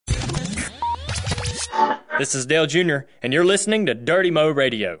This is Dale Jr., and you're listening to Dirty Mo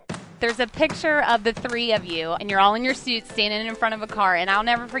Radio. There's a picture of the three of you, and you're all in your suits standing in front of a car, and I'll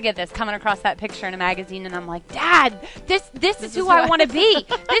never forget this, coming across that picture in a magazine, and I'm like, Dad, this is who I want to be.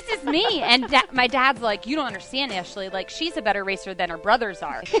 This is me. And my dad's like, you don't understand, Ashley. Like, she's a better racer than her brothers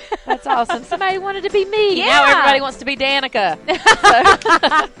are. That's awesome. Somebody wanted to be me. Yeah. Now everybody wants to be Danica.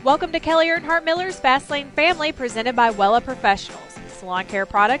 Welcome to Kelley Earnhardt Miller's Fast Lane Family, presented by Wella Professionals. Salon care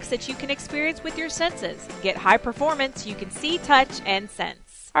products that you can experience with your senses. Get high performance you can see, touch, and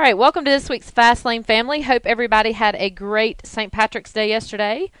sense. All right, welcome to this week's Fast Lane Family. Hope everybody had a great St. Patrick's Day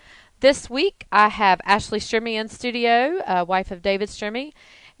yesterday. This week, I have Ashley Stremme in studio, wife of David Stremme.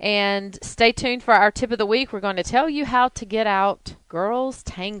 And stay tuned for our tip of the week. We're going to tell you how to get out girls'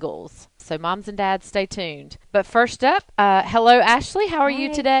 tangles. So moms and dads, stay tuned. But first up, hello, Ashley. How are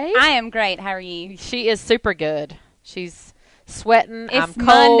you today? I am great. How are you? She is super good. She's sweating. It's I'm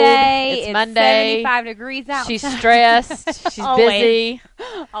cold. Monday. It's Monday. 75 degrees out. She's stressed. She's busy.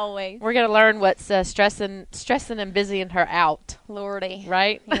 Always. We're going to learn what's stressing and busying her out. Lordy.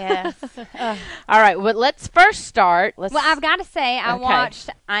 Right? Yes. All right. Well, let's first start. Well, I've got to say, I watched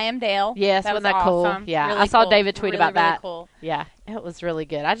I Am Dale. Yes, that wasn't was that cool? awesome. Yeah. Really I saw cool. David tweet about that. Really cool. Yeah. It was really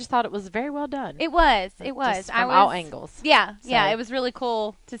good. I just thought it was very well done. It was. It was. Just from all angles. Yeah. So. Yeah. It was really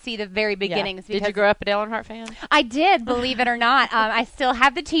cool to see the very beginnings. Yeah. Did you grow up a Dale Earnhardt fan? I did, believe it or not. I still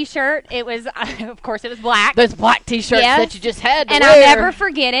have the T-shirt. It was, of course, it was black. Those black T-shirts that you just had to and wear. I'll never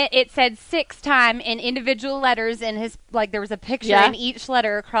forget it. It said 6 times in individual letters, and there was a picture in each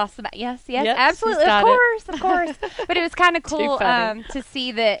letter across the back. Yes, Yep, absolutely, of course. But it was kind of cool to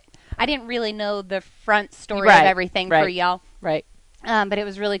see that. I didn't really know the front story of everything for y'all. Right. But it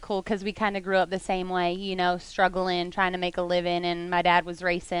was really cool because we kind of grew up the same way, struggling, trying to make a living, and my dad was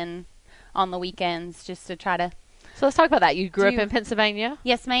racing on the weekends just to try to. So let's talk about that. You grew up in Pennsylvania?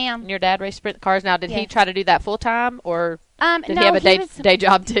 Yes, ma'am. And your dad raced sprint cars. Now, did he try to do that full time, or did he no, have a day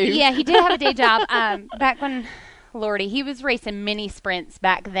job too? Yeah, he did have a day job. Back when, Lordy, he was racing mini sprints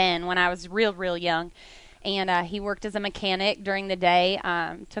back then when I was real young. And he worked as a mechanic during the day.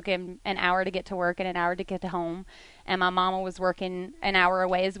 Took him an hour to get to work and an hour to get to home. And my mama was working an hour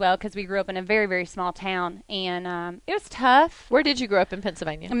away as well because we grew up in a very, very small town. And it was tough. Where did you grow up in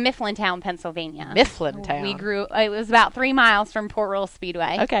Pennsylvania? Mifflintown, Pennsylvania. Mifflintown. It was about 3 miles from Port Royal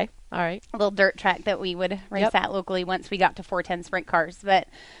Speedway. Okay. All right. A little dirt track that we would race at locally once we got to 410 sprint cars. But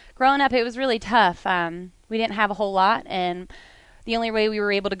growing up, it was really tough. We didn't have a whole lot. And the only way we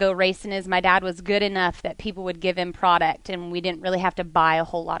were able to go racing is my dad was good enough that people would give him product, and we didn't really have to buy a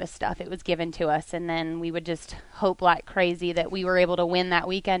whole lot of stuff. It was given to us, and then we would just hope like crazy that we were able to win that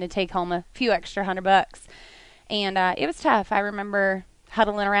weekend and take home a few extra $100. And it was tough. I remember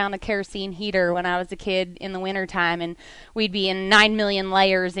huddling around a kerosene heater when I was a kid in the wintertime, and we'd be in 9 million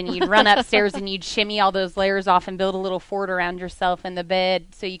layers, and you'd run upstairs and you'd shimmy all those layers off and build a little fort around yourself in the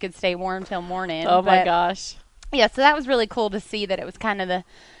bed so you could stay warm till morning. Oh, my gosh. Yeah, so that was really cool to see that it was kind of the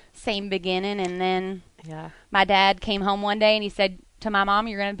same beginning. And then my dad came home one day and he said to my mom,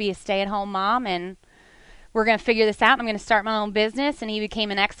 "You're going to be a stay-at-home mom, and we're going to figure this out. I'm going to start my own business." And he became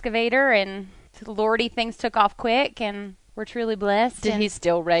an excavator, and Lordy, things took off quick, and we're truly blessed. Did he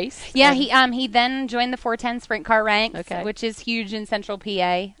still race? Yeah, he then joined the 410 sprint car ranks, which is huge in Central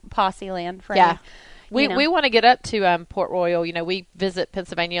PA, Posse land for me. We want to get up to Port Royal. We visit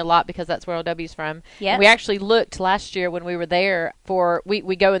Pennsylvania a lot because that's where LW's from. Yeah. We actually looked last year when we were there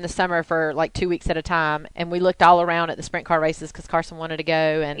we go in the summer for like 2 weeks at a time, and we looked all around at the sprint car races because Carson wanted to go,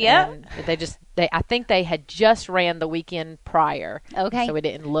 and I think they had just ran the weekend prior. Okay. So we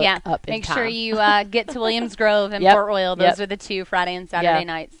didn't look up in time. Make sure you get to Williams Grove and Port Royal. Those are the two Friday and Saturday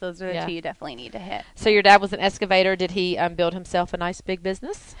nights. Those are the two you definitely need to hit. So your dad was an excavator. Did he build himself a nice big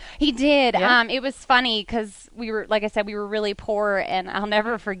business? He did. Yeah. It was funny because we were, like I said, we were really poor, and I'll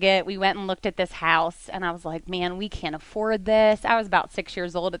never forget, we went and looked at this house, and I was like, man, we can't afford this. I was about 6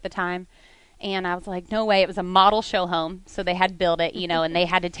 years old at the time. And I was like, no way. It was a model show home, so they had built it, and they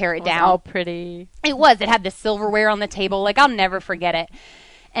had to tear it down. It was all pretty. It was. It had the silverware on the table. Like, I'll never forget it.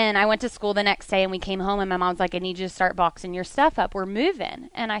 And I went to school the next day, and we came home, and my mom's like, I need you to start boxing your stuff up. We're moving.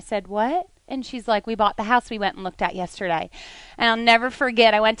 And I said, what? And she's like, we bought the house we went and looked at yesterday. And I'll never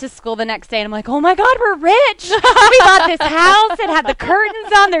forget, I went to school the next day, and I'm like, oh, my God, we're rich. We bought this house. It had the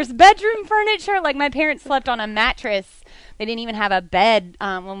curtains on. There's bedroom furniture. Like, my parents slept on a mattress. They didn't even have a bed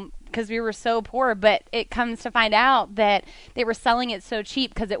because we were so poor. But it comes to find out that they were selling it so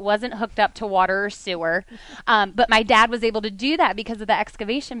cheap because it wasn't hooked up to water or sewer. But my dad was able to do that because of the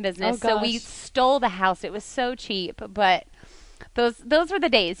excavation business. Oh, so we stole the house. It was so cheap. But those were the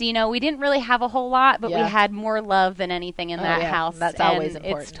days. We didn't really have a whole lot, but we had more love than anything in that house. That's always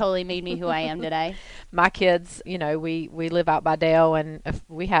important. It's totally made me who I am today. My kids, we live out by Dale, and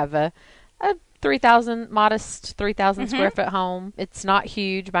we have a modest 3,000 square foot home. It's not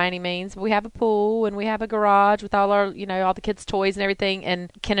huge by any means. We have a pool and we have a garage with all our, all the kids' toys and everything.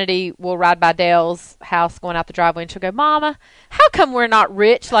 And Kennedy will ride by Dale's house going out the driveway and she'll go, "Mama, how come we're not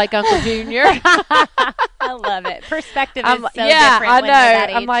rich like Uncle Junior?" I love it. Perspective is so different. I know. When you're that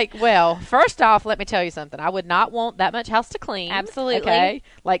age. I'm like, well, first off, let me tell you something. I would not want that much house to clean. Absolutely. Okay.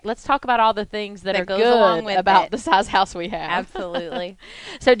 Like, let's talk about all the things that are goes good along with about the size house we have. Absolutely.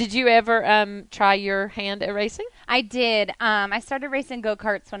 So did you ever try your hand at racing? I did. I started racing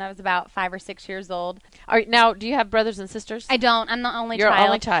go-karts when I was about 5 or 6 years old. Now, do you have brothers and sisters? I don't. I'm the only You're child.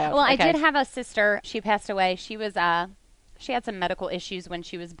 only child. Well, okay. I did have a sister. She passed away. She was she had some medical issues when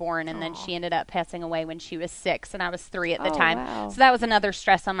she was born, and then she ended up passing away when she was 6, and I was 3 at the time. Wow. So that was another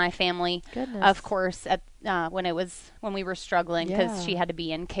stress on my family. Goodness. Of course, at when we were struggling, because she had to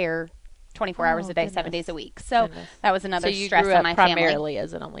be in care 24 hours a day, 7 days a week. So that was another stress on my family. Primarily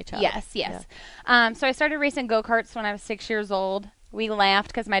as an only child. Yes. Yeah. So I started racing go-karts when I was 6 years old. We laughed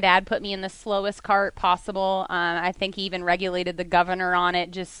because my dad put me in the slowest cart possible. I think he even regulated the governor on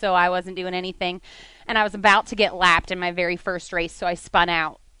it just so I wasn't doing anything. And I was about to get lapped in my very first race, so I spun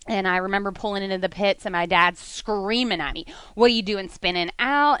out. And I remember pulling into the pits and my dad screaming at me, "What are you doing spinning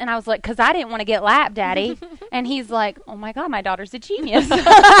out?" And I was like, "Because I didn't want to get lapped, Daddy." And he's like, "Oh, my God, my daughter's a genius." She's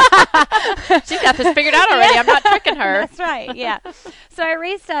got this figured out already. I'm not tricking her. That's right, yeah. So I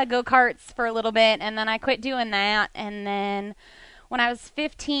raced go-karts for a little bit, and then I quit doing that. And then when I was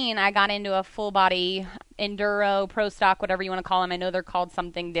 15, I got into a full-body enduro, pro stock, whatever you want to call them. I know they're called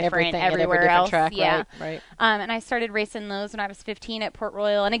something different everywhere else. Track, yeah. Right. And I started racing those when I was 15 at Port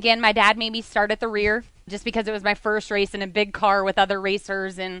Royal. And again, my dad made me start at the rear just because it was my first race in a big car with other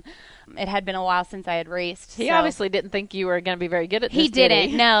racers, and it had been a while since I had raced. He obviously didn't think you were going to be very good at this. He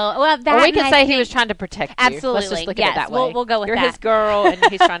didn't. No. Well, or we can say he was trying to protect you. Absolutely. Let's just look at it that way. We'll go with You're that. his girl, and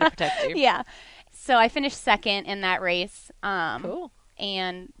he's trying to protect you. Yeah. So I finished second in that race. Cool.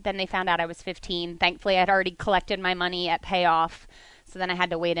 And then they found out I was 15. Thankfully, I had already collected my money at payoff. So then I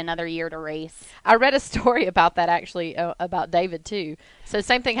had to wait another year to race. I read a story about that, actually, about David, too. So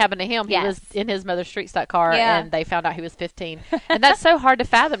same thing happened to him. He was in his mother's street stock car, and they found out he was 15. And that's so hard to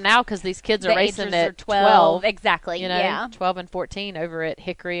fathom now because these kids are racing at 12. Exactly, 12 and 14 over at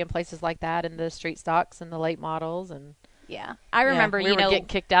Hickory and places like that, in the street stocks and the late models. And yeah, I remember, we were getting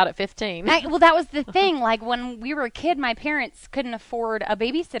kicked out at 15. Well, that was the thing. Like, when we were a kid, my parents couldn't afford a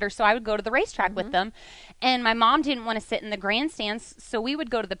babysitter, so I would go to the racetrack with them. And my mom didn't want to sit in the grandstands, so we would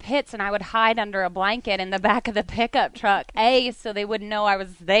go to the pits, and I would hide under a blanket in the back of the pickup truck, A, so they wouldn't know I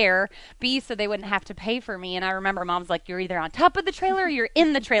was there, B, so they wouldn't have to pay for me. And I remember Mom's like, "You're either on top of the trailer or you're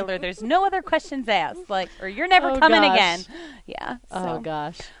in the trailer. There's no other questions asked. Like, or you're never coming again." Yeah. Oh,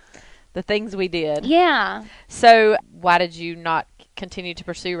 gosh. The things we did. Yeah. So why did you not continue to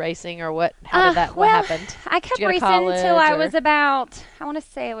pursue racing, or what? How did that? What happened? I kept racing until I was about, I want to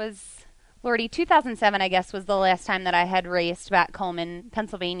say it was, Lordy, 2007, I guess, was the last time that I had raced back home in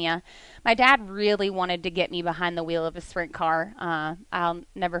Pennsylvania. My dad really wanted to get me behind the wheel of a sprint car. I'll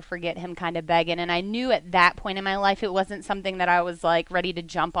never forget him kind of begging. And I knew at that point in my life it wasn't something that I was like ready to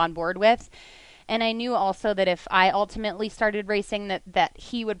jump on board with. And I knew also that if I ultimately started racing, that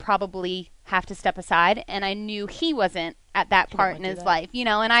he would probably have to step aside. And I knew he wasn't at that part in his life,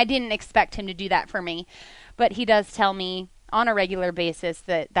 and I didn't expect him to do that for me. But he does tell me on a regular basis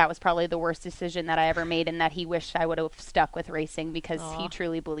that was probably the worst decision that I ever made, and that he wished I would have stuck with racing because he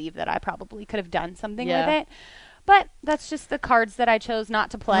truly believed that I probably could have done something with it. But that's just the cards that I chose not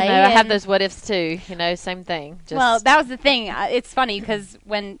to play. I have those what ifs too, same thing. Well, that was the thing. It's funny because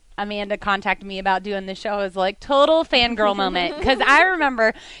when Amanda contacted me about doing the show, it was like total fangirl moment. Because I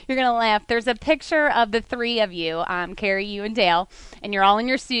remember, you're going to laugh, there's a picture of the three of you, Carrie, you, and Dale, and you're all in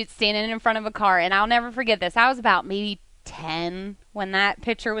your suits standing in front of a car. And I'll never forget this. I was about maybe 10 when that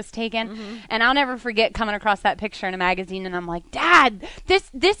picture was taken, and I'll never forget coming across that picture in a magazine, and I'm like, "Dad, this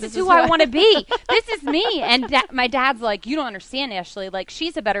is who I want to be. This is me." And my dad's like, "You don't understand, Ashley. Like,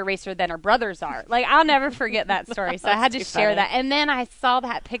 she's a better racer than her brothers are." Like, I'll never forget that story. So I had to share that. And then I saw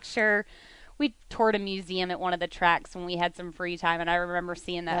that picture. We toured a museum at one of the tracks when we had some free time, and I remember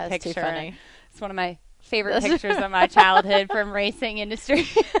seeing that picture. Too funny. It's one of my favorite pictures of my childhood from racing industry.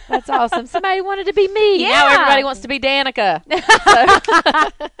 That's awesome. Somebody wanted to be me. Yeah. Now everybody wants to be Danica.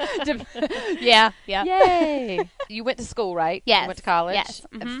 Yeah. Yay. You went to school, right? Yes. You went to college? Yes.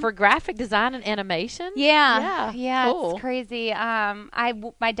 Mm-hmm. For graphic design and animation? Yeah. Cool. It's crazy.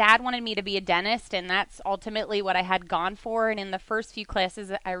 My dad wanted me to be a dentist, and that's ultimately what I had gone for. And in the first few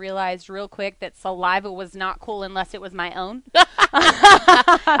classes, I realized real quick that saliva was not cool unless it was my own.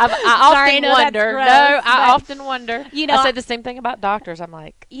 I often wonder. Gross, I often wonder. I said the same thing about doctors. I'm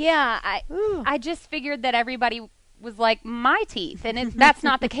like, I just figured that everybody was like my teeth, and that's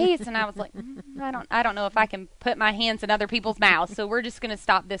not the case. And I was like, I don't know if I can put my hands in other people's mouths, so we're just going to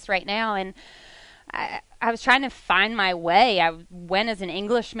stop this right now. And I was trying to find my way. I went as an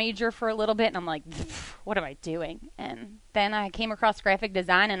English major for a little bit, and I'm like, what am I doing? And then I came across graphic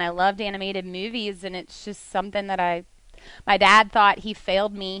design, and I loved animated movies, and it's just something that my dad thought he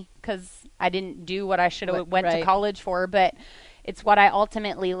failed me because I didn't do what I should have went to college for, but it's what I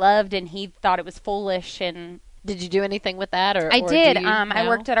ultimately loved, and he thought it was foolish. And did you do anything with that? I did. I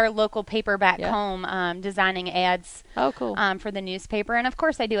worked at our local paper back home, designing ads. Oh, cool. For the newspaper. And, of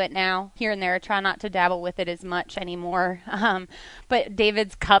course, I do it now here and there. I try not to dabble with it as much anymore. But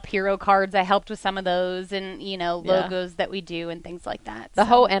David's Cup hero cards, I helped with some of those, and, logos that we do and things like that. The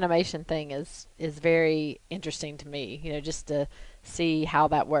whole animation thing is very interesting to me, just to see how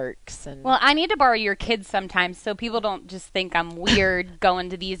that works. And well, I need to borrow your kids sometimes so people don't just think I'm weird going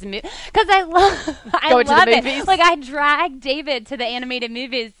to these movies, because I love it. Like, I drag David to the animated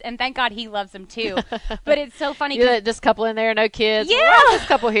movies, and thank God he loves them too. But it's so funny. This couple in there, no kids. Yeah, this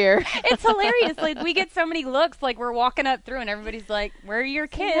couple here. It's hilarious. Like, we get so many looks. Like, we're walking up through, and everybody's like, "Where are your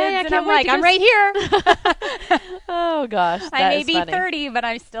kids?" And I'm like, "I'm right here." Oh gosh, I may be 30, but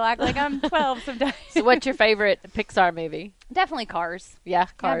I still act like I'm 12 sometimes. So, what's your favorite Pixar movie? Definitely Cars. Yeah,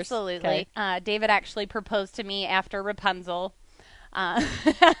 Cars. Absolutely. Okay. David actually proposed to me after Rapunzel.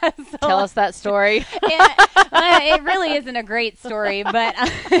 Tell us that story. It really isn't a great story, but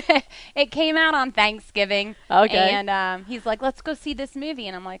it came out on Thanksgiving. Okay. And he's like, let's go see this movie.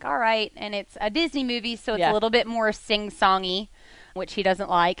 And I'm like, all right. And it's a Disney movie, so it's a little bit more sing-songy, which he doesn't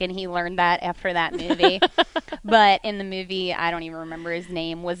like, and he learned that after that movie. But in the movie, I don't even remember his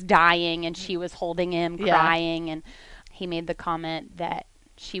name, was dying, and she was holding him, crying, and he made the comment that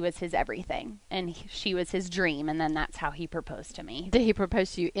she was his everything, and she was his dream, and then that's how he proposed to me. Did he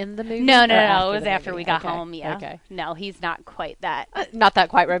propose to you in the movie? No. It was after we got home, yeah. Okay. No, he's not quite that. Not that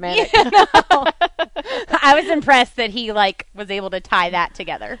quite romantic. No. I was impressed that he, was able to tie that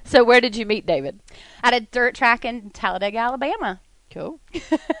together. So where did you meet David? At a dirt track in Talladega, Alabama. Cool.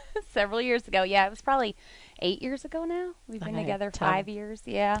 Several years ago. Yeah, it was probably 8 years ago now. We've been together 5 years.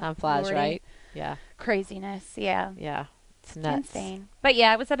 Yeah. Time flies, right? Yeah. Craziness. Yeah. Yeah. It's nuts. Insane. But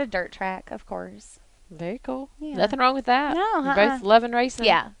yeah, it was at a dirt track, of course. Very cool. Yeah. Nothing wrong with that. No. You're both loving racing.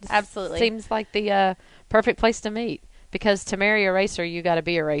 Yeah, absolutely. Seems like the perfect place to meet. Because to marry a racer, you got to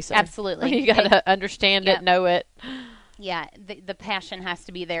be a racer. Absolutely. You got to understand it, know it. Yeah, the passion has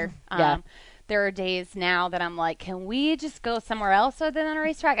to be there. Yeah. There are days now that I'm like, can we just go somewhere else other than a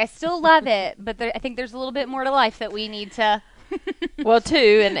racetrack? I still love it, but I think there's a little bit more to life that we need to. Well,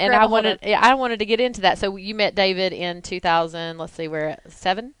 too, and I wanted to get into that. So you met David in 2000. Let's see, we're at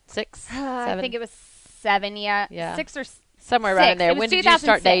 7, 6, 7. I think it was 7. Yeah. 6 or somewhere around there. When did you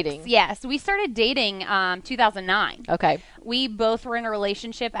start dating? Yes, we started dating 2009. Okay. We both were in a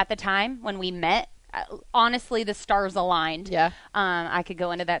relationship at the time when we met. Honestly, the stars aligned. Yeah. I could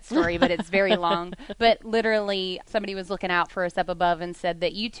go into that story, but it's very long. But literally, somebody was looking out for us up above and said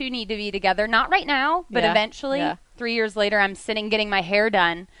that you two need to be together. Not right now, but eventually. Yeah. 3 years later, I'm sitting getting my hair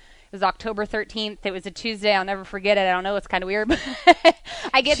done. It was October 13th. It was a Tuesday. I'll never forget it. I don't know. It's kind of weird. But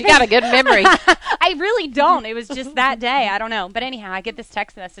She got a good memory. I really don't. It was just that day. I don't know. But anyhow, I get this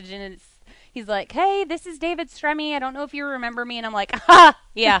text message, and he's like, hey, this is David Stremme. I don't know if you remember me. And I'm like,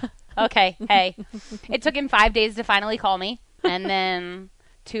 yeah. Okay, hey. It took him 5 days to finally call me. And then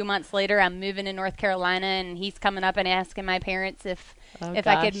 2 months later, I'm moving to North Carolina, and he's coming up and asking my parents if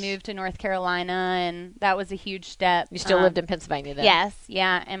I could move to North Carolina, and that was a huge step. You still lived in Pennsylvania then? Yes,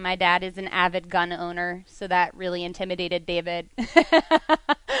 yeah. And my dad is an avid gun owner, so that really intimidated David. Too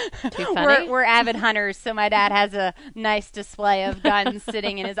funny. We're avid hunters, so my dad has a nice display of guns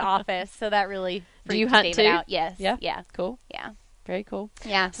sitting in his office, so that really freaked Do you hunt David too? out. Yes. Yeah. Cool. Yeah. Very cool.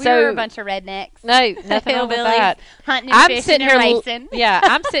 Yeah, we So- were a bunch of rednecks. No, nothing wrong with Hillbillies, that. hunting and fishing and racing.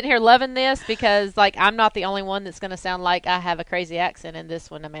 I'm sitting here loving this because, I'm not the only one that's going to sound like I have a crazy accent in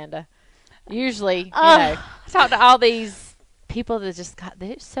this one, Amanda. Usually, I talk to all these people that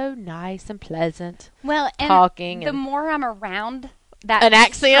they're so nice and pleasant. Well, and talking. the more I'm around an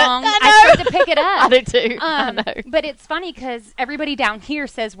accent. I started to pick it up. I do too. I know. But it's funny because everybody down here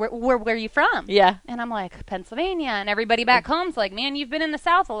says, where are you from? Yeah. And I'm like, Pennsylvania. And everybody back home's like, man, you've been in the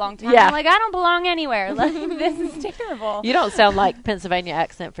South a long time. Yeah. I'm like, I don't belong anywhere. Like, this is terrible. You don't sound like Pennsylvania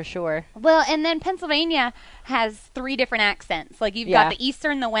accent for sure. Well, and then Pennsylvania has 3 different accents. Like, you've got the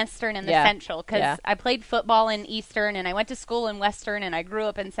Eastern, the Western, and the Central. Because I played football in Eastern, and I went to school in Western, and I grew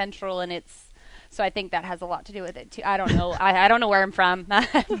up in Central, and so I think that has a lot to do with it too. I don't know. I don't know where I'm from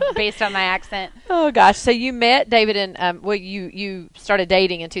based on my accent. Oh gosh! So you met David in you started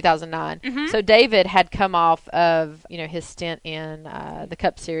dating in 2009. Mm-hmm. So David had come off of his stint in the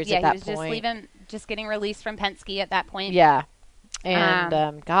Cup Series at that point. Yeah, he was just getting released from Penske at that point. Yeah,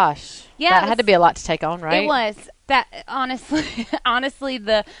 and gosh, yeah, that had to be a lot to take on, right? It was. That honestly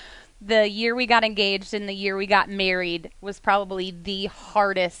the year we got engaged and the year we got married was probably the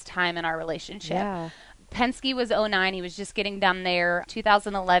hardest time in our relationship. Yeah. Penske was 2009. He was just getting done there.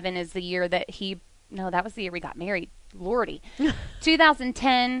 2011 is the year that that was the year we got married. Lordy.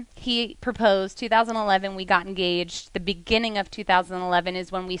 2010, he proposed. 2011, we got engaged. The beginning of 2011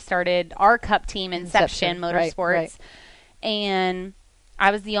 is when we started our Cup team, Inception Motorsports. Right. And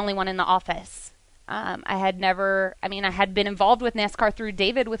I was the only one in the office. I had been involved with NASCAR through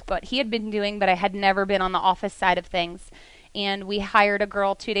David with what he had been doing, but I had never been on the office side of things. And we hired a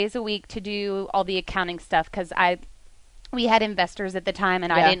girl 2 days a week to do all the accounting stuff because we had investors at the time,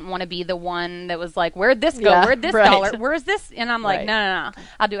 and I didn't want to be the one that was like, where'd this go? Where'd this dollar? Where's this? And I'm like, no.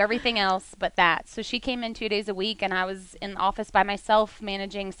 I'll do everything else but that. So she came in 2 days a week, and I was in the office by myself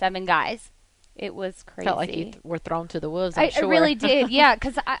managing 7 guys. It was crazy. Felt like you were thrown to the wolves, I'm sure. I really did, yeah,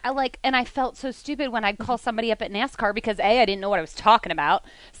 because I felt so stupid when I'd call somebody up at NASCAR because A, I didn't know what I was talking about,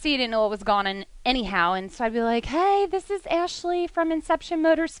 C, I didn't know what was going on anyhow, and so I'd be like, hey, this is Ashley from Inception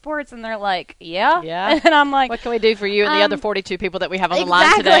Motorsports, and they're like, yeah, and I'm like, what can we do for you and the other 42 people that we have on the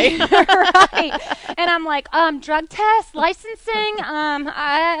line today? Right, and I'm like, drug test, licensing,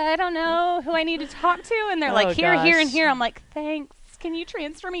 I don't know who I need to talk to, and they're like, here, and here, I'm like, thanks. Can you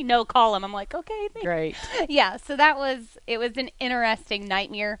transfer me? No, call him. I'm like, okay. Thanks. Great. Yeah, so it was an interesting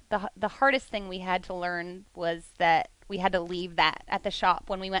nightmare. The hardest thing we had to learn was that we had to leave that at the shop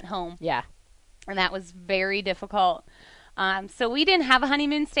when we went home. Yeah. And that was very difficult. So we didn't have a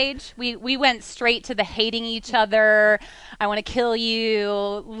honeymoon stage. We went straight to the hating each other. I want to kill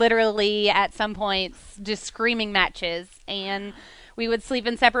you, literally at some points, just screaming matches. And we would sleep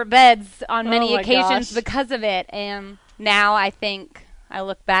in separate beds on many occasions because of it. And now I think I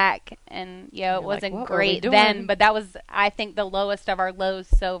look back and it wasn't great then, but that was, I think, the lowest of our lows.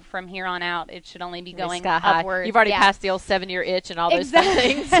 So from here on out, it should only be going upwards. You've already passed the old 7-year itch and all those fun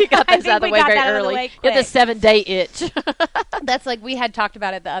things. You got those out of the way very early. You had the 7-day itch. That's like, we had talked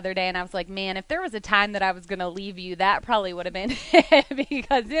about it the other day, and I was like, man, if there was a time that I was going to leave you, that probably would have been it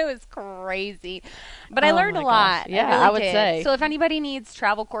because it was crazy. But I learned a lot. Yeah, I would say. So if anybody needs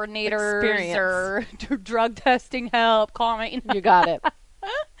travel coordinators or drug testing help, call me. You got it.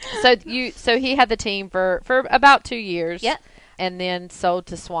 So he had the team for about 2 years. Yep. And then sold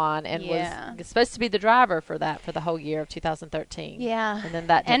to Swan and was supposed to be the driver for the whole year of 2013. Yeah. And then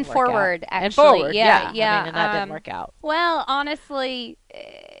that didn't work forward, out. actually. And forward, yeah. I mean, and that didn't work out. Well, honestly,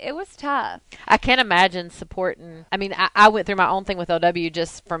 it was tough. I can't imagine supporting. I mean, I went through my own thing with LW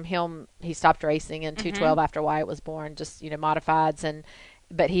just from him. He stopped racing in 212 after Wyatt was born, just, modifieds.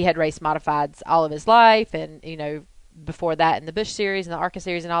 But he had raced modifieds all of his life and, before that in the Busch Series and the ARCA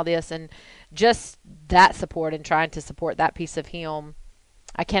Series and all this, and just that support and trying to support that piece of him.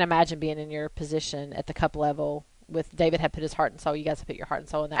 I can't imagine being in your position at the Cup level with David had put his heart and soul. You guys have put your heart and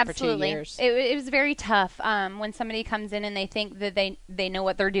soul in that for 2 years. It was very tough when somebody comes in and they think that they know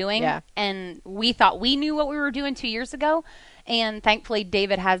what they're doing. Yeah. And we thought we knew what we were doing 2 years ago. And thankfully,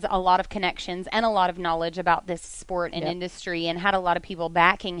 David has a lot of connections and a lot of knowledge about this sport and industry and had a lot of people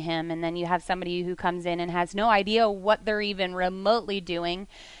backing him. And then you have somebody who comes in and has no idea what they're even remotely doing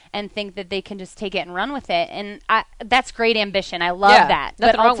and think that they can just take it and run with it. And that's great ambition. I love that.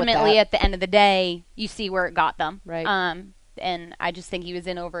 But ultimately, at the end of the day, you see where it got them. Right. And I just think he was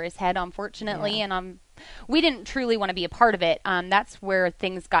in over his head, unfortunately. Yeah. And we didn't truly want to be a part of it. That's where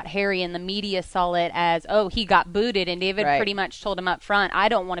things got hairy, and the media saw it as, he got booted. And David pretty much told him up front, I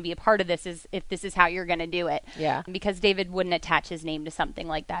don't want to be a part of this if this is how you're going to do it. Yeah. Because David wouldn't attach his name to something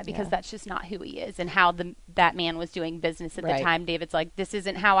like that because that's just not who he is and how that man was doing business at the time. David's like, this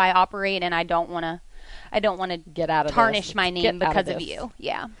isn't how I operate, and I don't want to get out of tarnish my name because of you.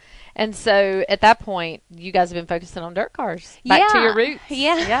 Yeah. And so at that point, you guys have been focusing on dirt cars. Back to your roots.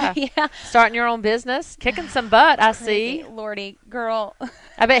 Yeah. Starting your own business, kicking some butt, I see. Lordy, girl.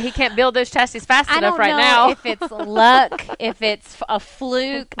 I bet he can't build those chassis fast enough right I now. don't know if it's luck, if it's a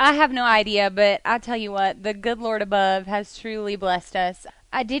fluke. I have no idea, but I tell you what, the good Lord above has truly blessed us.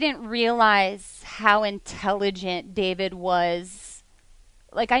 I didn't realize how intelligent David was.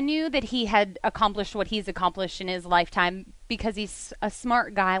 Like, I knew that he had accomplished what he's accomplished in his lifetime because he's a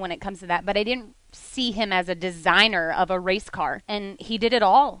smart guy when it comes to that, but I didn't see him as a designer of a race car, and he did it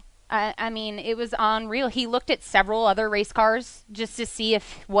all. I mean, it was unreal. He looked at several other race cars just to see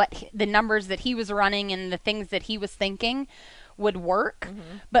if what the numbers that he was running and the things that he was thinking would work.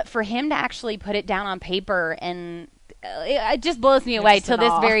 Mm-hmm. But for him to actually put it down on paper, and it just blows me away till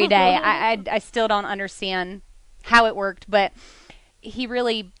this very day. I still don't understand how it worked, but he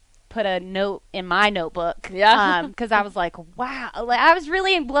really put a note in my notebook. Yeah. Because I was like, wow. I was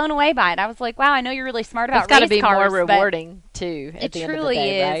really blown away by it. I was like, wow, I know you're really smart about race cars. It's got to be more rewarding, too, at the end of the day, It truly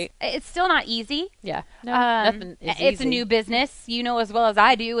is. right? It's still not easy. Yeah. No, nothing is easy. It's a new business. You know as well as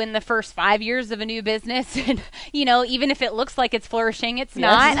I do, in the first 5 years of a new business, and, you know, even if it looks like it's flourishing, it's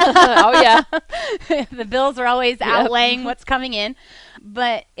not. Oh, yeah. The bills are always outweighing what's coming in.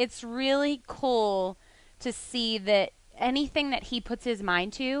 But it's really cool to see that anything that he puts his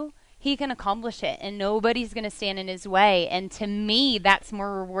mind to, he can accomplish it, and nobody's going to stand in his way. And to me, that's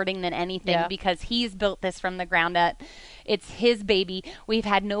more rewarding than anything because he's built this from the ground up. It's his baby. We've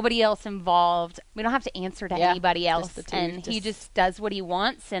had nobody else involved. We don't have to answer to anybody else. And he just does what he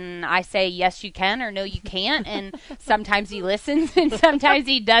wants. And I say, yes, you can, or no, you can't. And sometimes he listens and sometimes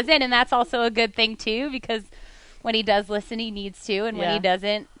he doesn't. And that's also a good thing, too, because when he does listen, he needs to. And when he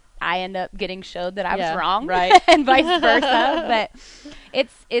doesn't, I end up getting showed that I was wrong, right? And vice versa. But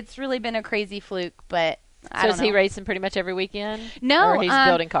it's really been a crazy fluke. But I don't know. So is he racing pretty much every weekend? No, or he's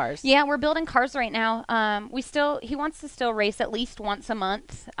building cars. Yeah, we're building cars right now. He wants to still race at least once a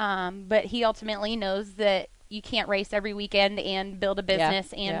month. But he ultimately knows that you can't race every weekend and build a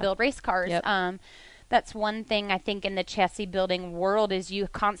business and build race cars. Yep. That's one thing I think in the chassis building world is you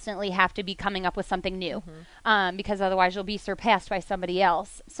constantly have to be coming up with something new, because otherwise you'll be surpassed by somebody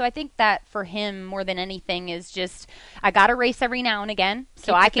else. So I think that for him more than anything is just, I got to race every now and again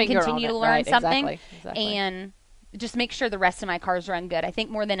so I can continue to learn something and just make sure the rest of my cars run good. I think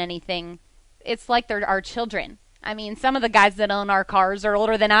more than anything, it's like they're our children. I mean, some of the guys that own our cars are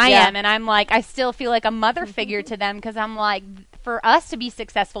older than I am, and I'm like, I still feel like a mother figure to them because I'm like, for us to be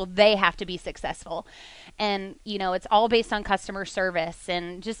successful, they have to be successful. And, you know, it's all based on customer service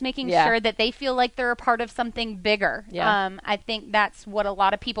and just making sure that they feel like they're a part of something bigger. Yeah. I think that's what a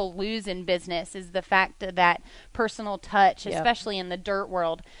lot of people lose in business is the fact that personal touch, especially in the dirt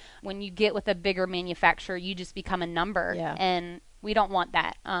world. When you get with a bigger manufacturer, you just become a number. Yeah. And we don't want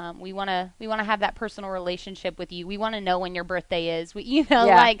that. We want to have that personal relationship with you. We want to know when your birthday is.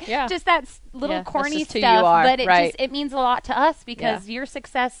 Just that little corny stuff. But it means a lot to us because your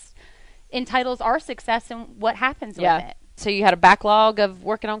success entitles our success and what happens with it. So you had a backlog of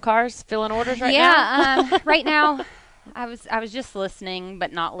working on cars, filling orders now? Yeah, right now. I was just listening,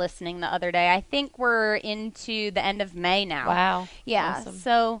 but not listening the other day. I think we're into the end of May now. Wow. Yeah. Awesome.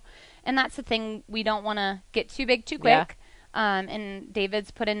 So, and that's the thing. We don't want to get too big too quick. Yeah. And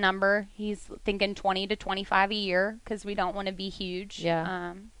David's put a number. He's thinking 20 to 25 a year because we don't want to be huge.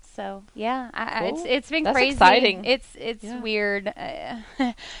 Yeah. So yeah, cool. It's been That's crazy. Exciting. It's weird.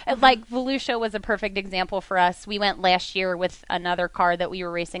 Like Volusia was a perfect example for us. We went last year with another car that we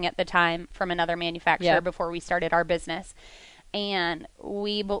were racing at the time from another manufacturer before we started our business, and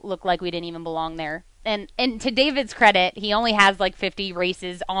we looked like we didn't even belong there. And to David's credit, he only has like 50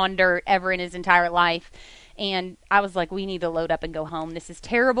 races on dirt ever in his entire life. And I was like, we need to load up and go home. This is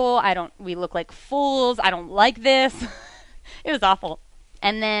terrible. We look like fools. I don't like this. It was awful.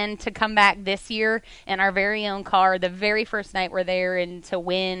 And then to come back this year in our very own car, the very first night we're there, and to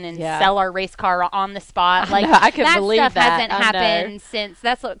win and sell our race car on the spot. Like, I can believe that that hasn't happened since.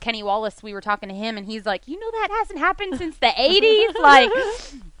 That's what Kenny Wallace, we were talking to him, and he's like, that hasn't happened since the 80s? Like,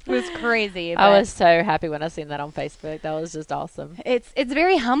 it was crazy. I was so happy when I seen that on Facebook. That was just awesome. It's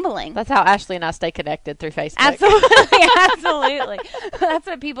very humbling. That's how Ashley and I stay connected through Facebook. Absolutely, absolutely. That's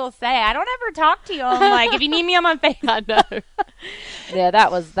what people say. I don't ever talk to you. I'm like, if you need me, I'm on Facebook. I know. Yeah,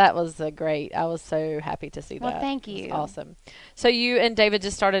 that was a great. I was so happy to see that. Well, thank you. It was awesome. So you and David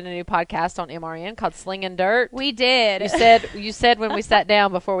just started a new podcast on MRN called Slinging Dirt. We did. You said when we sat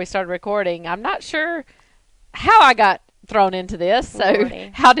down before we started recording, I'm not sure how I got thrown into this. So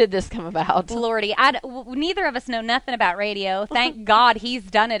Lordy. How did this come about? Lordy, neither of us know nothing about radio. Thank God he's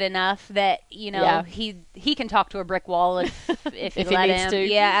done it enough that, he can talk to a brick wall if If he let needs him. to.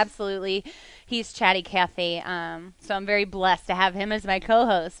 Yeah, absolutely. He's chatty Cathy. So I'm very blessed to have him as my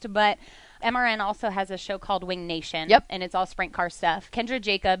co-host. But MRN also has a show called Wing Nation. Yep. And it's all sprint car stuff. Kendra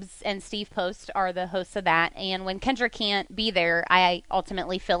Jacobs and Steve Post are the hosts of that. And when Kendra can't be there, I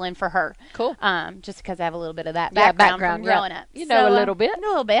ultimately fill in for her. Cool. Just because I have a little bit of that background from growing up. You know a little bit. A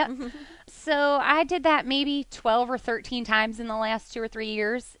little bit. So I did that maybe 12 or 13 times in the last 2 or 3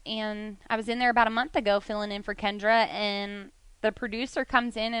 years. And I was in there about a month ago filling in for Kendra. And the producer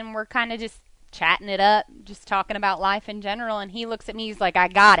comes in and we're kind of just chatting it up, just talking about life in general. And he looks at me, he's like, I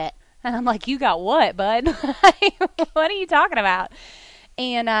got it. And I'm like, you got what, bud? What are you talking about?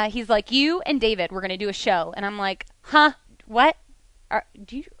 And he's like, you and David, we're going to do a show. And I'm like, huh? What?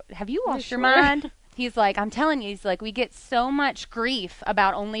 Have you lost your mind? He's like, I'm telling you, he's like, we get so much grief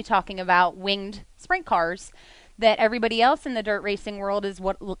about only talking about winged sprint cars that everybody else in the dirt racing world is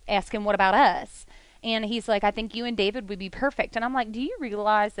asking, what about us? And he's like, I think you and David would be perfect. And I'm like, do you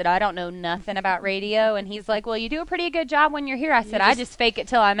realize that I don't know nothing about radio? And he's like, well, you do a pretty good job when you're here. I said, I just fake it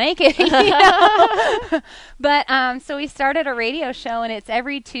till I make it. But so we started a radio show, and it's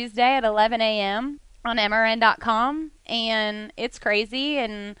every Tuesday at 11 a.m. on MRN.com. And it's crazy.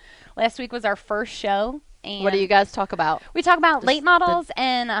 And last week was our first show. And what do you guys talk about? We talk about late models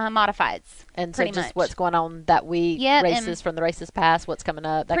and modifieds. And so pretty just much what's going on that week, races from the races past, what's coming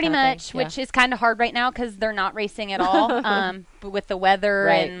up, that pretty kind of much, thing. which is kind of hard right now because they're not racing at all. But with the weather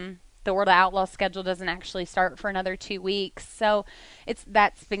and the World of Outlaw schedule doesn't actually start for another 2 weeks. So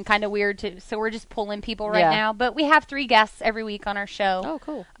that's been kind of weird too. So we're just pulling people right now. But we have 3 guests every week on our show. Oh,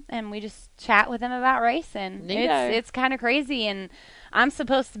 cool. And we just chat with them about racing. Neato. It's kind of crazy. And I'm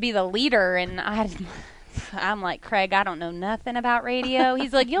supposed to be the leader, and I'm like, Craig, I don't know nothing about radio.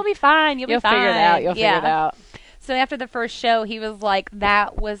 He's like, you'll be fine. You'll be fine. Figure it out. You'll figure it out. So after the first show, he was like,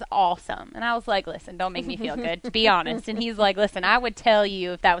 that was awesome. And I was like, listen, don't make me feel good. To be honest. And he's like, listen, I would tell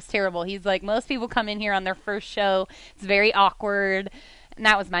you if that was terrible. He's like, most people come in here on their first show. It's very awkward. And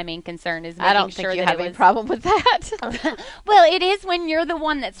that was my main concern, is making I don't sure think you that have any problem with that. Well, it is when you're the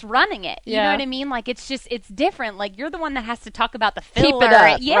one that's running it. You Yeah. know what I mean? Like, it's different. Like, you're the one that has to talk about the filler. Keep it up. Yeah,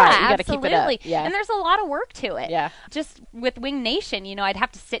 Right. You gotta absolutely. keep it up. Yeah. And there's a lot of work to it. Yeah. Just with Wing Nation, I'd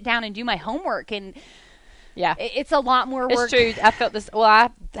have to sit down and do my homework, and Yeah. it's a lot more work. It's true. I felt this. Well, I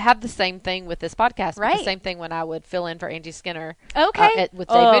have the same thing with this podcast. Right. The same thing when I would fill in for Angie Skinner. Okay. With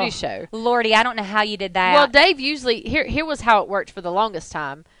Dave Moody's show. Lordy, I don't know how you did that. Well, Dave usually here was how it worked for the longest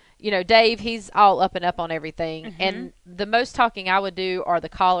time. Dave, he's all up and up on everything. Mm-hmm. And the most talking I would do are the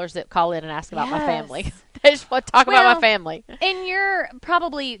callers that call in and ask about my family. They just want to talk about my family. And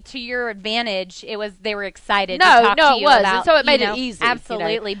probably to your advantage, they were excited to talk to you it was. about. And so it made it easy.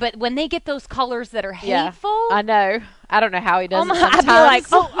 Absolutely. But when they get those callers that are hateful. I know. I don't know how he does it sometimes. I'd be like,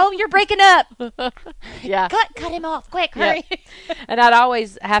 oh, you're breaking up. Yeah. Cut him off. Quick, hurry. And I'd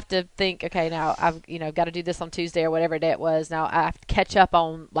always have to think, okay, now I've, got to do this on Tuesday or whatever day it was. Now I have to catch up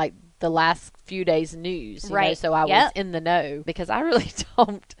on, like, the last few days' news. Right. So I was in the know, because I really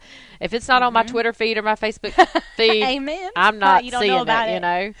don't. If it's not on my Twitter feed or my Facebook feed, Amen. I'm not you don't seeing know about it,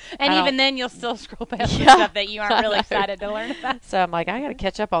 And even then, you'll still scroll past the stuff that you aren't really excited to learn about. So I'm like, I got to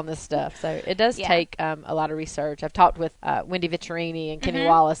catch up on this stuff. So it does take a lot of research. I've talked with Wendy Victorini and Kenny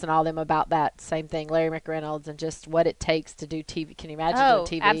Wallace and all them about that same thing, Larry McReynolds, and just what it takes to do TV. Can you imagine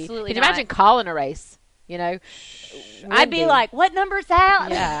doing TV? Absolutely. Can you imagine calling a race? I'd be like, what number's out?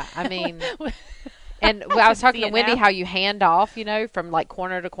 Yeah, I mean, and I was talking to Wendy how you hand off, from like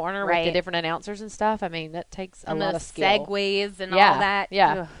corner to corner with the different announcers and stuff. I mean, that takes a lot of skill. Segues and all that.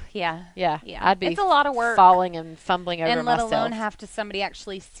 Yeah. Ugh, yeah. I'd be it's a lot of work. Falling and fumbling over and myself. let alone have to somebody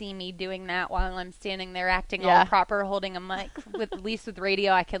actually see me doing that while I'm standing there acting all proper, holding a mic. At least with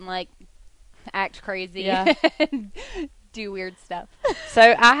radio, I can like act crazy. Yeah. Do weird stuff.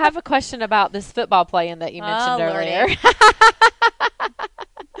 So I have a question about this football playing that you mentioned earlier.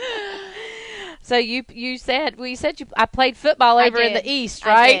 So you said I played football over in the East,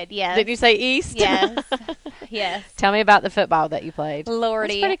 right? I did, yes. Did you say East? Yes. Yes. Tell me about the football that you played.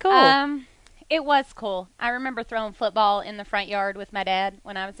 Lordy. That's pretty cool. It was cool. I remember throwing football in the front yard with my dad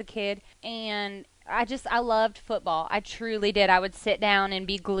when I was a kid, and I loved football. I truly did. I would sit down and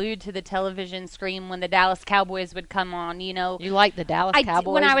be glued to the television screen when the Dallas Cowboys would come on, You liked the Dallas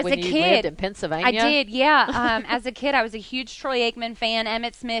Cowboys when I was a you kid. Lived in Pennsylvania? I did, yeah. As a kid, I was a huge Troy Aikman fan,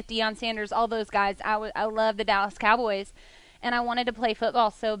 Emmitt Smith, Deion Sanders, all those guys. I loved the Dallas Cowboys. And I wanted to play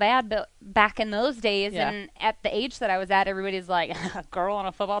football so bad, but back in those days and at the age that I was at, everybody's like, a girl on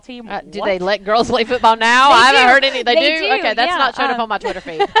a football team? Do they let girls play football now? I haven't heard any. They do? Okay, that's not showing up on my Twitter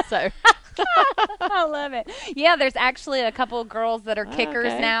feed. So I love it. Yeah, there's actually a couple of girls that are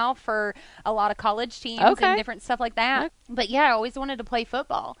kickers now for a lot of college teams and different stuff like that. Okay. But yeah, I always wanted to play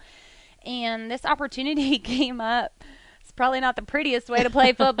football. And this opportunity came up. It's probably not the prettiest way to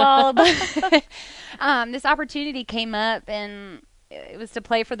play football, but this opportunity came up, and it was to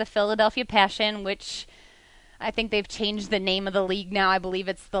play for the Philadelphia Passion, which I think they've changed the name of the league now. I believe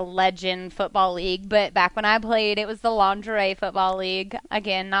it's the Legend Football League. But back when I played, it was the Lingerie Football League.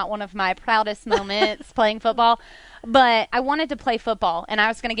 Again, not one of my proudest moments playing football. But I wanted to play football, and I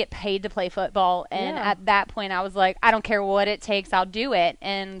was going to get paid to play football. And at that point, I was like, I don't care what it takes, I'll do it.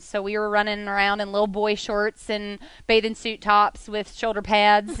 And so we were running around in little boy shorts and bathing suit tops with shoulder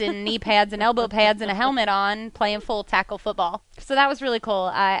pads and knee pads and elbow pads and a helmet on, playing full tackle football. So that was really cool.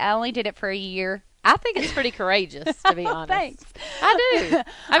 I only did it for a year. I think it's pretty courageous, to be honest. Thanks. I do.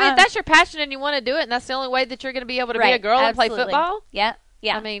 I mean, if that's your passion and you want to do it, and that's the only way that you're going to be able to be a girl and play football. Yeah.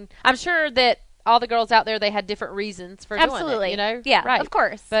 Yeah. I mean, I'm sure that all the girls out there, they had different reasons for doing it, you know? Yeah, right. of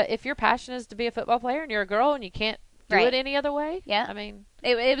course. But if your passion is to be a football player and you're a girl and you can't do it any other way, I mean.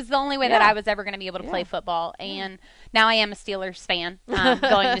 It was the only way that I was ever going to be able to play football. And now I am a Steelers fan,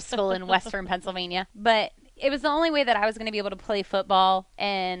 going to school in Western Pennsylvania. But it was the only way that I was going to be able to play football,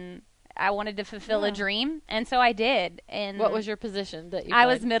 and I wanted to fulfill a dream, and so I did. And what was your position that you I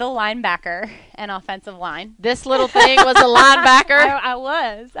played? was middle linebacker and offensive line. This little thing was a linebacker? I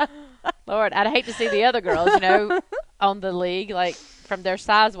was. Lord, I'd hate to see the other girls, you know, on the league, like from their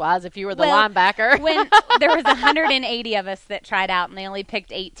size-wise, if you were the linebacker. When there was 180 of us that tried out, and they only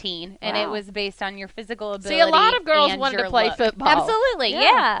picked 18, and it was based on your physical ability. See, a lot of girls wanted to play football. Absolutely,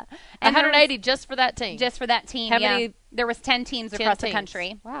 yeah. And 180 just for that team. Just for that team. How many? There was 10 teams across the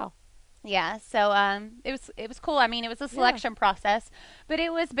country. Wow. Yeah, so it was cool. I mean, it was a selection process, but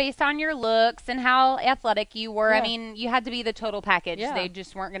it was based on your looks and how athletic you were. I mean, you had to be the total package. They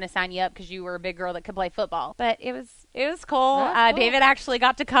just weren't going to sign you up because you were a big girl that could play football. But it was cool. Cool. David actually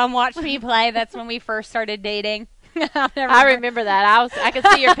got to come watch me play. That's when we first started dating. I remember that. I can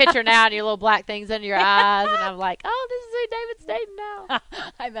see your picture now and your little black things under your eyes, and I'm like, oh, this is who David's dating now.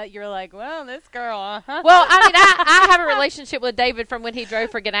 I bet you were like, well, this girl, uh-huh. Well, I mean, I have a relationship with David from when he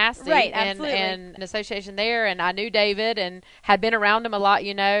drove for Ganassi, right? Absolutely. And an association there, and I knew David and had been around him a lot,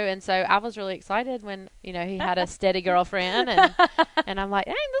 you know, and so I was really excited when, you know, he had a steady girlfriend, and I'm like,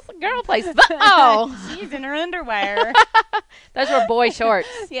 hey, this girl plays football. She's in her underwear. Those were boy shorts.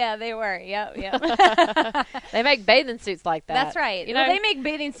 Yeah, they were. Yep. They make bathing suits like that. That's right. You know, they make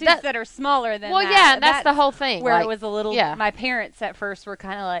bathing suits that are smaller than that. Well, yeah, and that's the whole thing. Where it was a little, my parents at first were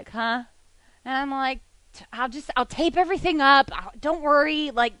kind of like, huh? And I'm like, I'll tape everything up. Don't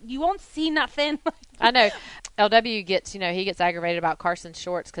worry. Like, you won't see nothing. I know. LW gets, you know, he gets aggravated about Carson's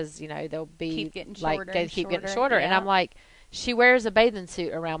shorts because, you know, they'll be keep getting shorter. Getting shorter. And I'm like, she wears a bathing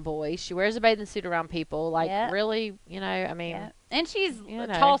suit around boys. She wears a bathing suit around people. Like, really, you know, I mean. Yeah. And she's a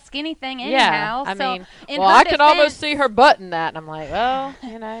tall, skinny thing anyhow. I mean, I can almost see her butt in that. And I'm like, well,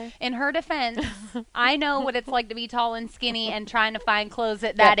 you know. In her defense, I know what it's like to be tall and skinny and trying to find clothes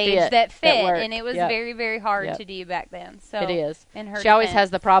at that age that fit. And it was very, very hard to do back then. So it is. In her she always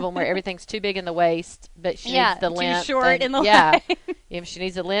has the problem where everything's too big in the waist, but she needs the length. Too short in the length. If she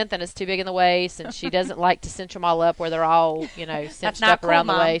needs a length and it's too big in the waist, and she doesn't like to cinch them all up where they're all, you know, cinched up around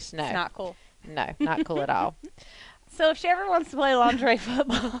the waist. No. It's not cool. No, not cool at all. So if she ever wants to play lingerie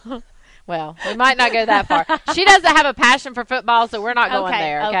football, well, we might not go that far. She doesn't have a passion for football, so we're not going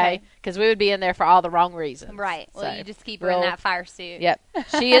there, okay? Because we would be in there for all the wrong reasons. Right. Well, you just keep her in that fire suit. Yep.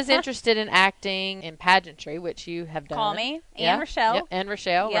 She is interested in acting in pageantry, which you have done. Call me. And Rochelle. Yep. And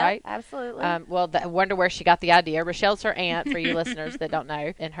Rochelle, right? Absolutely. Well, I wonder where she got the idea. Rochelle's her aunt, for you listeners that don't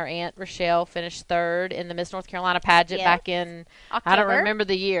know. And her aunt, Rochelle, finished third in the Miss North Carolina pageant back in, October. I don't remember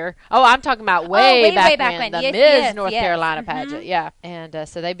the year. Oh, I'm talking about way back when. The Miss North Carolina pageant, And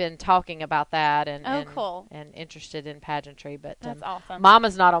so they've been talking about that and cool. And interested in pageantry. But that's awesome.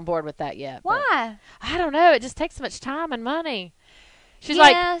 Mama's not on board with that yet. Why? I don't know. It just takes so much time and money. She's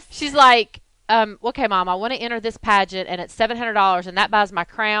like, okay, Mom, I want to enter this pageant, and it's $700, and that buys my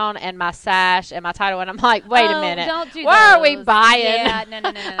crown and my sash and my title. And I'm like, wait a minute. Don't do why are we buying? Yeah, no.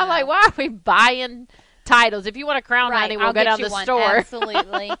 I'm like, why are we buying titles? If you want a crown, honey, we'll go down the store.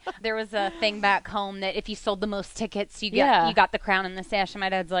 Absolutely. There was a thing back home that if you sold the most tickets, you got the crown and the sash. And my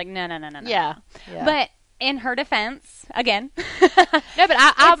dad's like, no. Yeah. But in her defense, again. No, but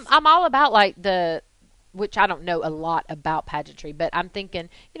I'm all about like the which I don't know a lot about pageantry, but I'm thinking,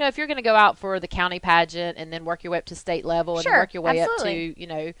 if you're going to go out for the county pageant and then work your way up to state level and work your way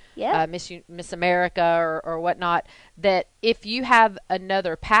absolutely. up to, Miss America or whatnot, that if you have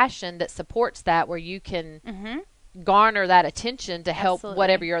another passion that supports that, where you can garner that attention to help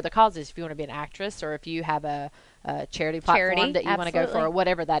whatever your other cause is, if you want to be an actress or if you have a charity platform that you want to go for, or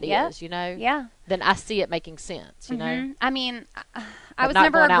whatever that is, then I see it making sense, I mean, I was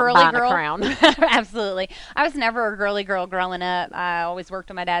never a girly girl. Absolutely. I was never a girly girl growing up. I always worked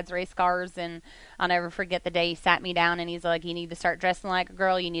on my dad's race cars, and I'll never forget the day he sat me down and he's like, you need to start dressing like a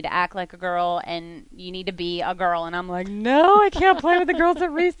girl, you need to act like a girl, and you need to be a girl. And I'm like, no, I can't play with the girls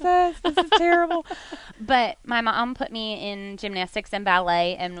at recess. This is terrible. But my mom put me in gymnastics and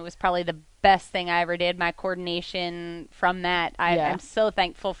ballet, and it was probably the best thing I ever did. My coordination from that, I'm so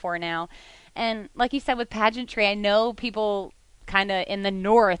thankful for now. And like you said, with pageantry, I know people kind of in the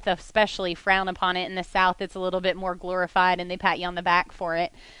North especially frown upon it. In the South, it's a little bit more glorified and they pat you on the back for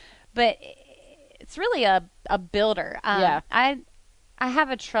it. But it's really a builder. I have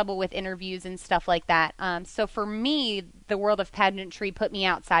a trouble with interviews and stuff like that. So for me, the world of pageantry put me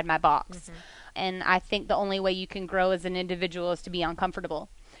outside my box. And I think the only way you can grow as an individual is to be uncomfortable.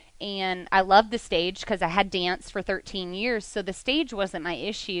 And I loved the stage because I had danced for 13 years. So the stage wasn't my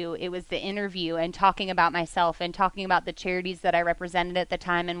issue. It was the interview and talking about myself and talking about the charities that I represented at the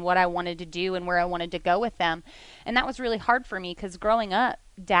time and what I wanted to do and where I wanted to go with them. And that was really hard for me because growing up,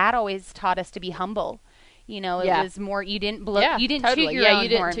 Dad always taught us to be humble. It was more, you didn't blow, you didn't toot your own horn. You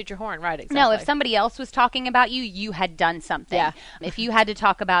didn't toot your horn, right, exactly. No, if somebody else was talking about you, you had done something. Yeah. If you had to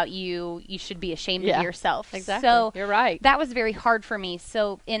talk about you, you should be ashamed of yourself. Exactly. So you're right. That was very hard for me.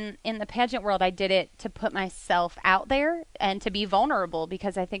 So in the pageant world, I did it to put myself out there and to be vulnerable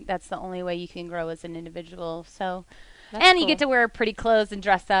because I think that's the only way you can grow as an individual. So... That's cool. You get to wear pretty clothes and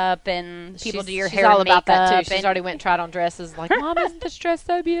dress up, and people do your hair and makeup. She's all about that, too. She's already went and tried on dresses. Like, Mom, isn't this dress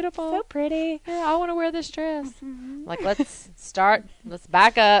so beautiful? So pretty. Yeah, I want to wear this dress. Like, let's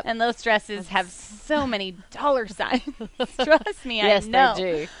back up. And those dresses have so many dollar signs. Trust me, yes, I know. They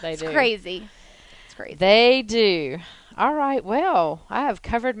do. It's crazy. It's crazy. They do. All right, well, I have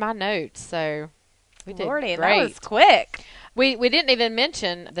covered my notes, so we did Lordy, great. That was quick. We didn't even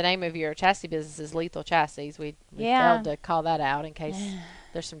mention the name of your chassis business is Lethal Chassis. We failed to call that out in case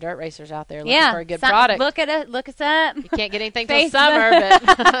there's some dirt racers out there looking for a good product. Look us up. You can't get anything till summer,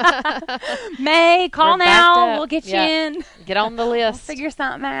 but May, call now. We'll get you in. Get on the list. We'll figure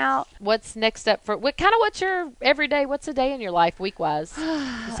something out. What's next up for what's your everyday, what's a day in your life week wise?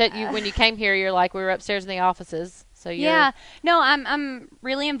 You said when you came here you're like, we were upstairs in the offices. So I'm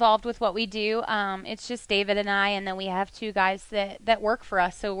really involved with what we do. It's just David and I, and then we have two guys that work for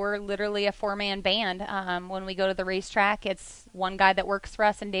us. So we're literally a 4-man band. When we go to the racetrack, it's one guy that works for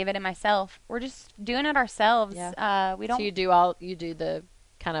us and David and myself. We're just doing it ourselves. Yeah. We don't. So you do the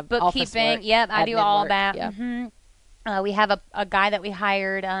kind of bookkeeping. Office work, yep, I do all work. that. Yeah. Mm-hmm. We have a guy that we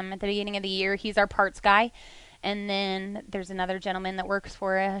hired at the beginning of the year. He's our parts guy. And then there's another gentleman that works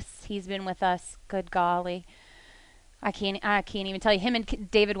for us. He's been with us. Good golly. I can't even tell you. Him and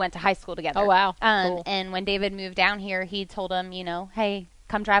David went to high school together. Oh, wow. Cool. And when David moved down here, he told him, hey,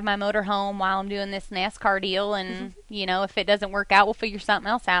 come drive my motor home while I'm doing this NASCAR deal. And, if it doesn't work out, we'll figure something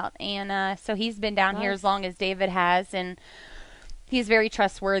else out. And so he's been down here as long as David has. And he's very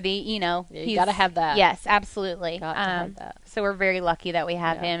trustworthy, you got to have that. Yes, absolutely. Got to have that. So we're very lucky that we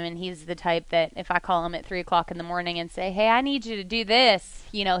have him, and he's the type that if I call him at 3 o'clock in the morning and say, hey, I need you to do this,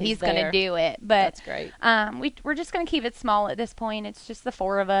 he's going to do it. But that's great. We're just going to keep it small at this point. It's just the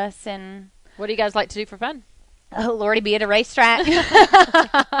 4 of us. And what do you guys like to do for fun? Oh, Lordy, be at a racetrack.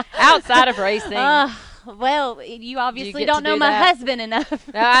 Outside of racing. Well, you obviously don't know my husband enough.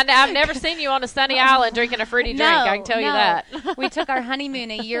 No, I've never seen you on a sunny island drinking a fruity drink. I can tell you that. We took our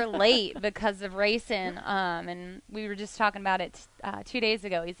honeymoon a year late because of racing, and we were just talking about it 2 days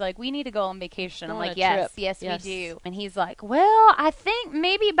ago. He's like, we need to go on vacation. I'm like, yes, we do. And he's like, well, I think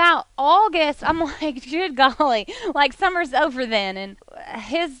maybe about August. I'm like, good golly, like summer's over then. And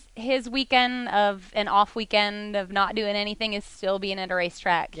his weekend of an off weekend of not doing anything is still being at a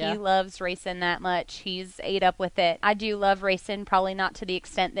racetrack. He loves racing that much. He's ate up with it. I do love racing, probably not to the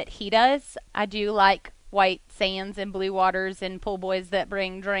extent that he does. I do like white sands and blue waters and pool boys that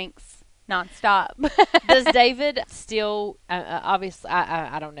bring drinks nonstop. Does David still, obviously,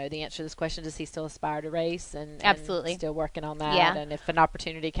 I don't know the answer to this question, does he still aspire to race? And absolutely. Still working on that? Yeah. And if an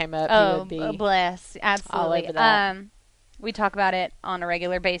opportunity came up, he would be blessed. Absolutely. all over that. We talk about it on a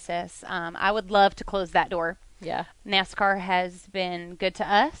regular basis. I would love to close that door. Yeah. NASCAR has been good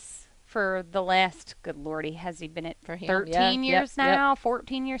to us for the last, good Lordy, has he been at For him, 13 years now,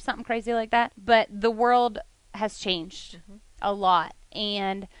 14 years, something crazy like that. But the world has changed a lot,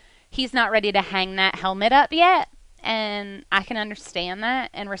 and he's not ready to hang that helmet up yet. And I can understand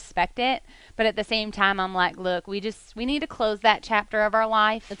that and respect it. But at the same time, I'm like, look, we need to close that chapter of our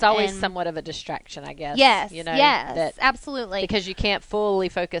life. It's always somewhat of a distraction, I guess. Yes, you know, yes, absolutely. Because you can't fully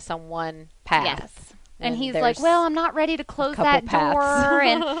focus on one path. Yes. And he's like, well, I'm not ready to close that door.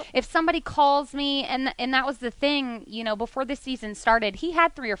 And if somebody calls me, and that was the thing, you know, before the season started, he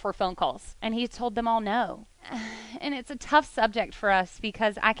had 3 or 4 phone calls, and he told them all no. And it's a tough subject for us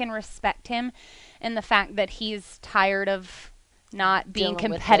because I can respect him in the fact that he's tired of not being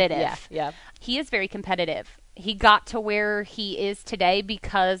competitive. Yeah. He is very competitive. He got to where he is today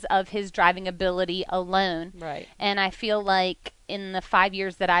because of his driving ability alone. Right. And I feel like in the 5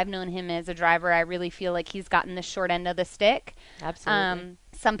 years that I've known him as a driver, I really feel like he's gotten the short end of the stick. Absolutely.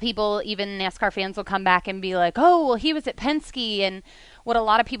 Some people, even NASCAR fans, will come back and be like, oh, well, he was at Penske. And what a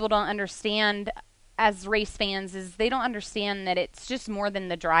lot of people don't understand as race fans is they don't understand that it's just more than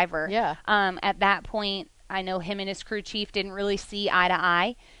the driver. Yeah. At that point, I know him and his crew chief didn't really see eye to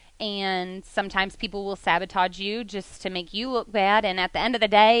eye. And sometimes people will sabotage you just to make you look bad. And at the end of the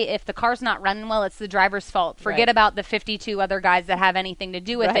day, if the car's not running well, it's the driver's fault. Forget about the 52 other guys that have anything to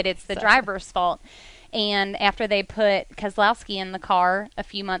do with it. It's the driver's fault. And after they put Keselowski in the car, a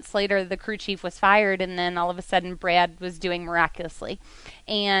few months later, the crew chief was fired. And then all of a sudden, Brad was doing miraculously.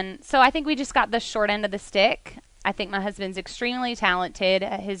 And so I think we just got the short end of the stick. I think my husband's extremely talented.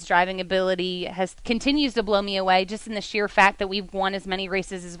 His driving ability continues to blow me away, just in the sheer fact that we've won as many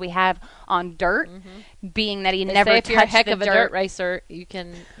races as we have on dirt, being that he never touched the dirt. If you're a heck of a dirt racer, you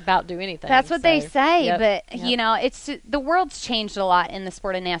can about do anything. That's what they say, but you know, it's the world's changed a lot in the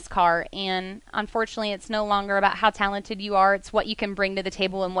sport of NASCAR, and unfortunately, it's no longer about how talented you are. It's what you can bring to the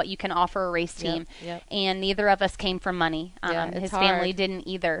table and what you can offer a race team. And neither of us came from money. His family didn't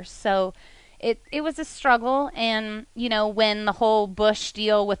either, so. It was a struggle, and, you know, when the whole Bush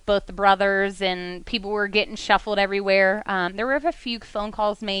deal with both the brothers and people were getting shuffled everywhere, there were a few phone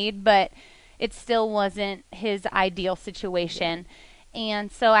calls made, but it still wasn't his ideal situation.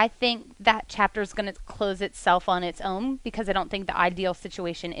 And so I think that chapter is going to close itself on its own because I don't think the ideal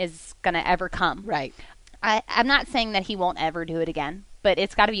situation is going to ever come. Right. I'm not saying that he won't ever do it again, but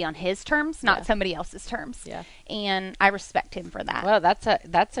it's got to be on his terms, not somebody else's terms. Yeah. And I respect him for that. Well,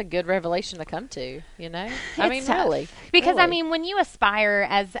 that's a good revelation to come to, you know? I mean, tough. really. Because, really. I mean, when you aspire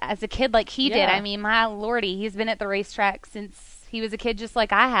as a kid like he did, I mean, my lordy, he's been at the racetrack since he was a kid just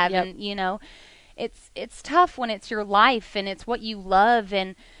like I have. And, you know, it's tough when it's your life and it's what you love,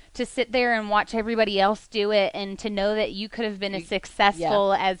 and to sit there and watch everybody else do it, and to know that you could have been as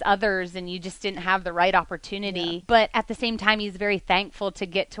successful as others and you just didn't have the right opportunity. But at the same time, he's very thankful to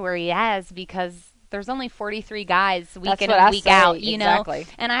get to where he has, because there's only 43 guys week in and week out, you know?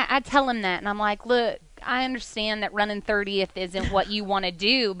 And I tell him that, and I'm like, look, I understand that running 30th isn't what you want to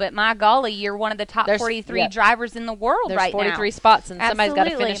do, but my golly, you're one of the top 43 drivers in the world right now. There's 43 spots, and somebody's got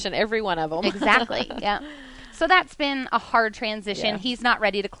to finish in every one of them. Exactly, yeah. So that's been a hard transition. He's not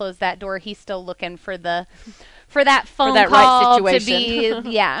ready to close that door. He's still looking for that phone call right to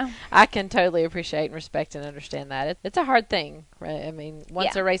be, I can totally appreciate and respect and understand that. It's a hard thing, right? I mean,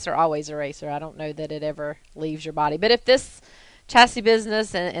 once a racer, always a racer. I don't know that it ever leaves your body. But if this chassis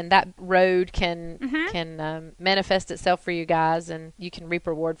business and that road can manifest itself for you guys, and you can reap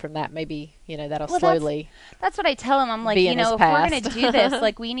reward from that, maybe, you know, that'll slowly. That's what I tell him. I'm like, you know, if we're going to do this,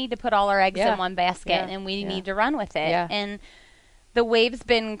 like, we need to put all our eggs in one basket, and we need to run with it. And the wave's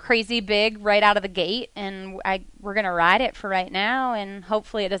been crazy big right out of the gate, and we're going to ride it for right now, and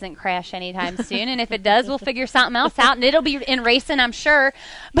hopefully it doesn't crash anytime soon. And if it does, we'll figure something else out, and it'll be in racing, I'm sure,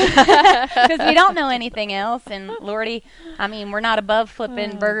 because we don't know anything else. And Lordy, I mean, we're not above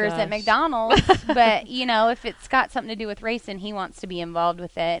flipping burgers at McDonald's, but, you know, if it's got something to do with racing, he wants to be involved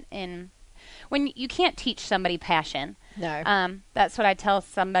with it. And when you can't teach somebody passion. No. That's what I tell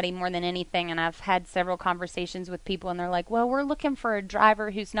somebody more than anything, and I've had several conversations with people, and they're like, well, we're looking for a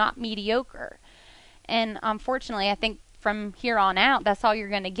driver who's not mediocre. And unfortunately, I think from here on out, that's all you're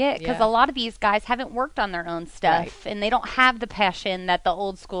going to get, because a lot of these guys haven't worked on their own stuff, and they don't have the passion that the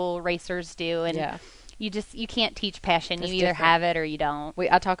old school racers do. And you can't teach passion. You either have it or you don't.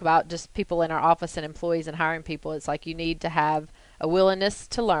 I talk about just people in our office and employees and hiring people. It's like you need to have a willingness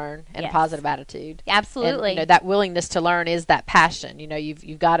to learn and a positive attitude. Absolutely. And, you know, that willingness to learn is that passion. You know,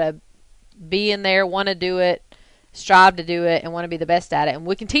 you've got to be in there, want to do it, strive to do it, and want to be the best at it. And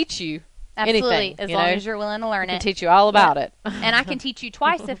we can teach you anything. As long as you're willing to learn it. We can teach you all about it. And I can teach you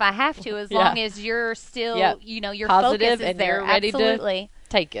twice if I have to, as long as you're still, you know, your positive focus is and there. You're ready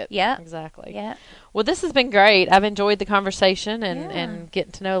take it. Yeah. Exactly. Yeah. Well, this has been great. I've enjoyed the conversation and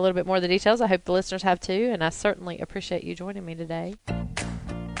getting to know a little bit more of the details. I hope the listeners have too, and I certainly appreciate you joining me today.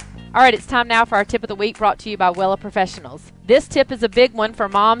 All right, it's time now for our tip of the week, brought to you by Wella Professionals. This tip is a big one for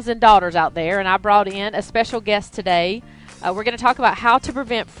moms and daughters out there, and I brought in a special guest today. We're going to talk about how to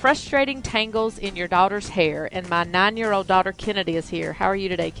prevent frustrating tangles in your daughter's hair, and my 9-year-old daughter, Kennedy, is here. How are you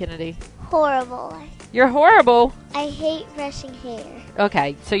today, Kennedy? Horrible. You're horrible? I hate brushing hair.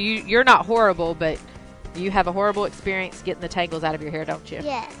 Okay, so you're not horrible, but you have a horrible experience getting the tangles out of your hair, don't you?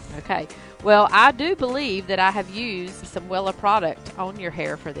 Yes. Okay. Well, I do believe that I have used some Wella product on your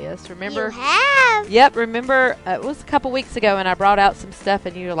hair for this. Remember? You have? Yep. Remember, it was a couple weeks ago, and I brought out some stuff,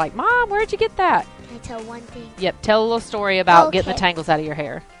 and you were like, Mom, where'd you get that? Can I tell one thing? Yep. Tell a little story about getting the tangles out of your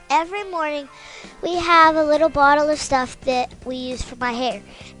hair. Every morning, we have a little bottle of stuff that we use for my hair.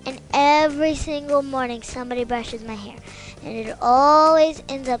 And every single morning, somebody brushes my hair. And it always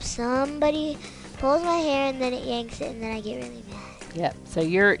ends up somebody pulls my hair, and then it yanks it, and then I get really mad. Yep. So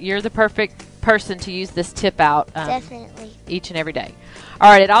you're the perfect person to use this tip out. Definitely. Each and every day.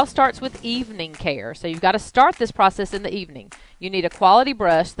 All right. It all starts with evening care. So you've got to start this process in the evening. You need a quality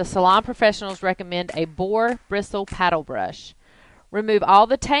brush. The salon professionals recommend a boar bristle paddle brush. Remove all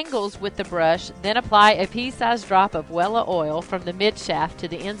the tangles with the brush, then apply a pea-sized drop of Wella oil from the mid-shaft to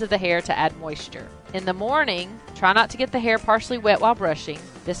the ends of the hair to add moisture. In the morning, try not to get the hair partially wet while brushing.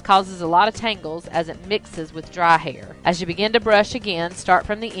 This causes a lot of tangles as it mixes with dry hair. As you begin to brush again, start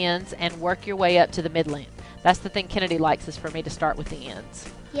from the ends and work your way up to the midline. That's the thing Kennedy likes, is for me to start with the ends.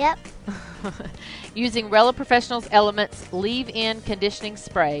 Yep. Using Wella Professionals Elements Leave-In Conditioning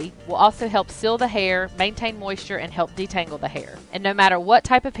Spray will also help seal the hair, maintain moisture, and help detangle the hair. And no matter what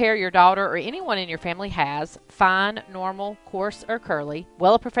type of hair your daughter or anyone in your family has, fine, normal, coarse, or curly,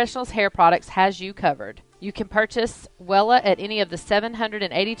 Wella Professionals hair products has you covered. You can purchase Wella at any of the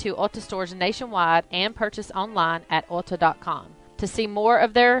 782 Ulta stores nationwide and purchase online at Ulta.com. To see more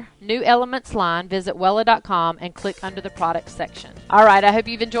of their new Elements line, visit Wella.com and click under the products section. All right, I hope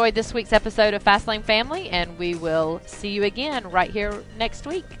you've enjoyed this week's episode of Fastlane Family, and we will see you again right here next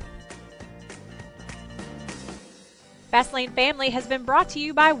week. Fastlane Family has been brought to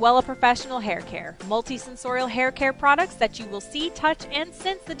you by Wella Professional Hair Care, multi-sensorial hair care products that you will see, touch, and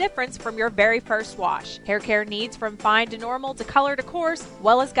sense the difference from your very first wash. Hair care needs from fine to normal to color to coarse,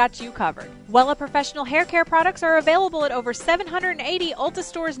 Wella's got you covered. Wella Professional Hair Care products are available at over 780 Ulta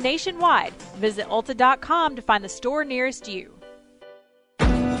stores nationwide. Visit Ulta.com to find the store nearest you.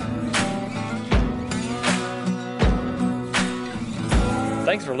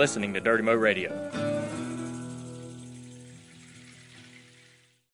 Thanks for listening to Dirty Mo Radio.